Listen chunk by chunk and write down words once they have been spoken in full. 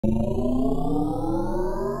Hi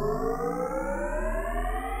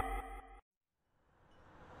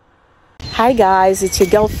guys, it's your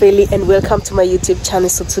girl Philly and welcome to my YouTube channel.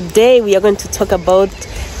 So today we are going to talk about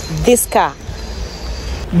this car,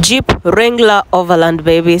 Jeep Wrangler Overland,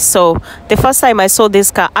 baby. So the first time I saw this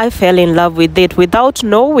car, I fell in love with it without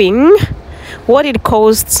knowing what it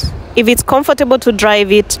costs, if it's comfortable to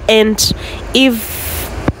drive it, and if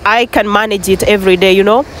I can manage it every day, you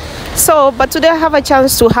know. So but today I have a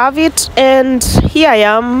chance to have it, and here I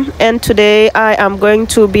am, and today I am going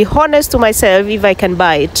to be honest to myself if I can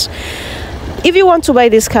buy it. If you want to buy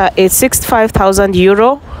this car, it's 65,000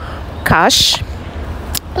 euro cash.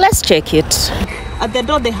 Let's check it. At the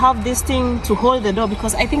door they have this thing to hold the door,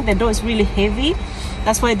 because I think the door is really heavy.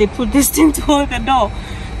 That's why they put this thing to hold the door,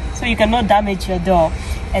 so you cannot damage your door.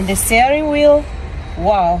 And the steering wheel,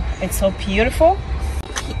 wow, it's so beautiful.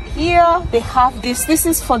 Here they have this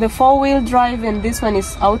is for the four-wheel drive, and this one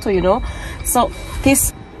is auto, you know. So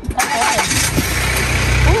this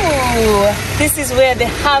this is where the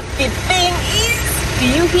happy thing is. Do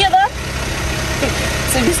you hear that?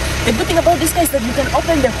 So the good thing about this car is that you can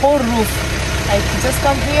open the whole roof. Like, you just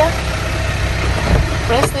come here,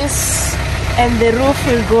 press this, and the roof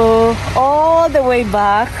will go all the way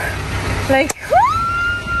back. Like,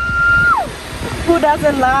 who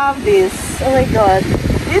doesn't love this? Oh my god,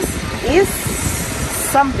 this is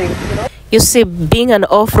something, you know. You see, being an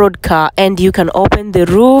off-road car and you can open the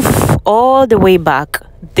roof all the way back,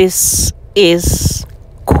 this is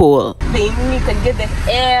cool. You can get the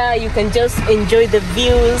air, you can just enjoy the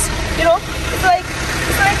views, you know. It's like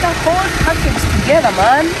a whole package together,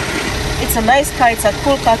 man. It's a nice car, it's a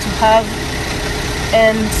cool car to have,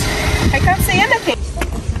 and I can't say anything.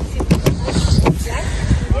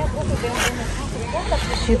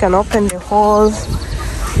 You can open the whole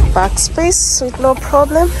back space with no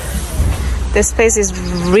problem. The space is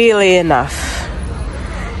really enough.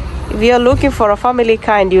 If you're looking for a family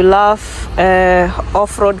car and you love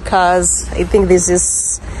off-road cars, I think this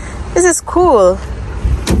is cool.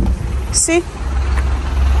 See,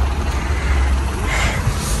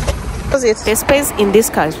 the space in this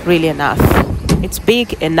car is really enough. It's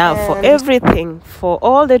big enough for everything, for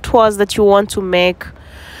all the tours that you want to make.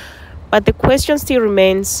 But the question still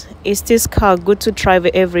remains, is this car good to drive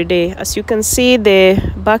every day? As you can see, the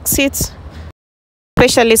back seats,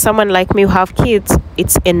 especially someone like me who have kids,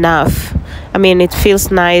 it's enough. I mean, it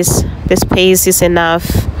feels nice, the space is enough.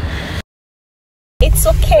 It's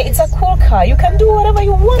okay, it's a cool car, you can do whatever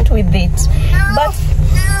you want with it. But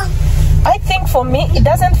I think for me it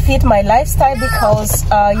doesn't fit my lifestyle, because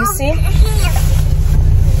you see,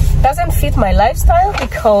 it doesn't fit my lifestyle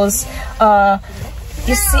because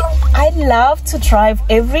you see, I love to drive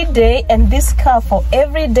every day, and this car for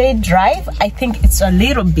everyday drive, I think it's a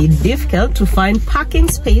little bit difficult to find parking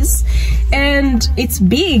space. And it's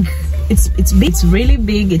big, it's big, it's really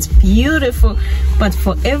big, it's beautiful, but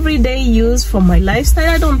for everyday use, for my lifestyle,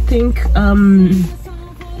 I don't think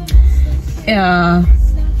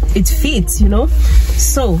it fits, you know.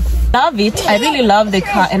 So love it, I really love the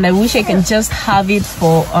car, and I wish I can just have it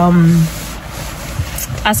for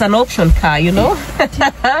as an option car, you know.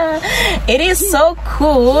 It is so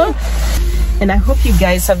cool, and I hope you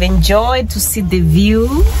guys have enjoyed to see the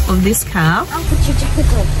view of this car. I'll put your jacket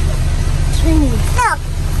on.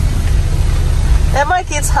 Let my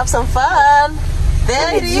kids have some fun.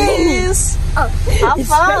 There it is. Have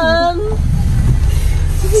fun.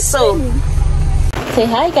 So say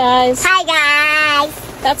hi guys. Hi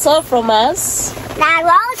guys. That's all from us. That's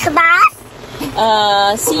all from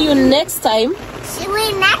us. See you next time. See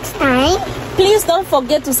you next time. Please don't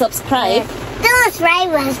forget to subscribe. Do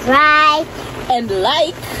right and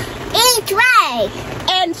like, eat right,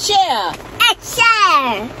 and share. And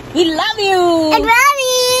share. We love you. And love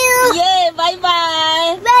you. Yeah, bye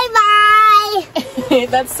bye. Bye bye.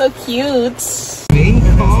 That's so cute.